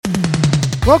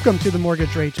Welcome to the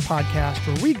Mortgage Rates Podcast,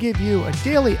 where we give you a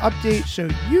daily update so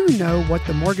you know what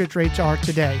the mortgage rates are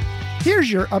today.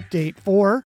 Here's your update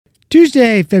for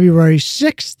Tuesday, February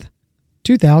 6th,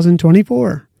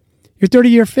 2024. Your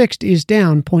 30-year fixed is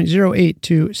down 0.08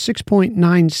 to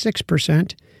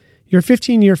 6.96%. Your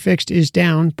 15-year fixed is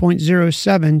down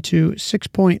 0.07 to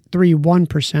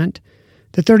 6.31%.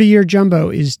 The 30-year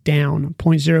jumbo is down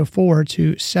 0.04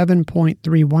 to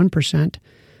 7.31%.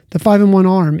 The 5-1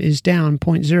 ARM is down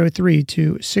 0.03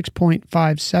 to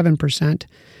 6.57%.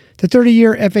 The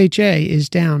 30-year FHA is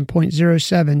down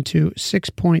 0.07 to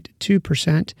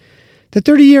 6.2%. The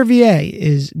 30-year VA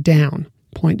is down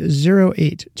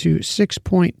 0.08 to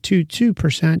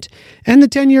 6.22%. And the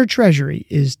 10-year Treasury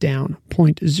is down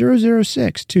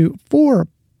 0.006 to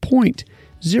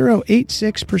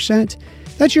 4.086%.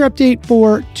 That's your update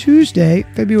for Tuesday,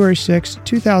 February 6,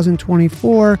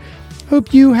 2024.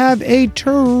 Hope you have a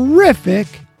terrific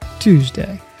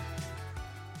Tuesday.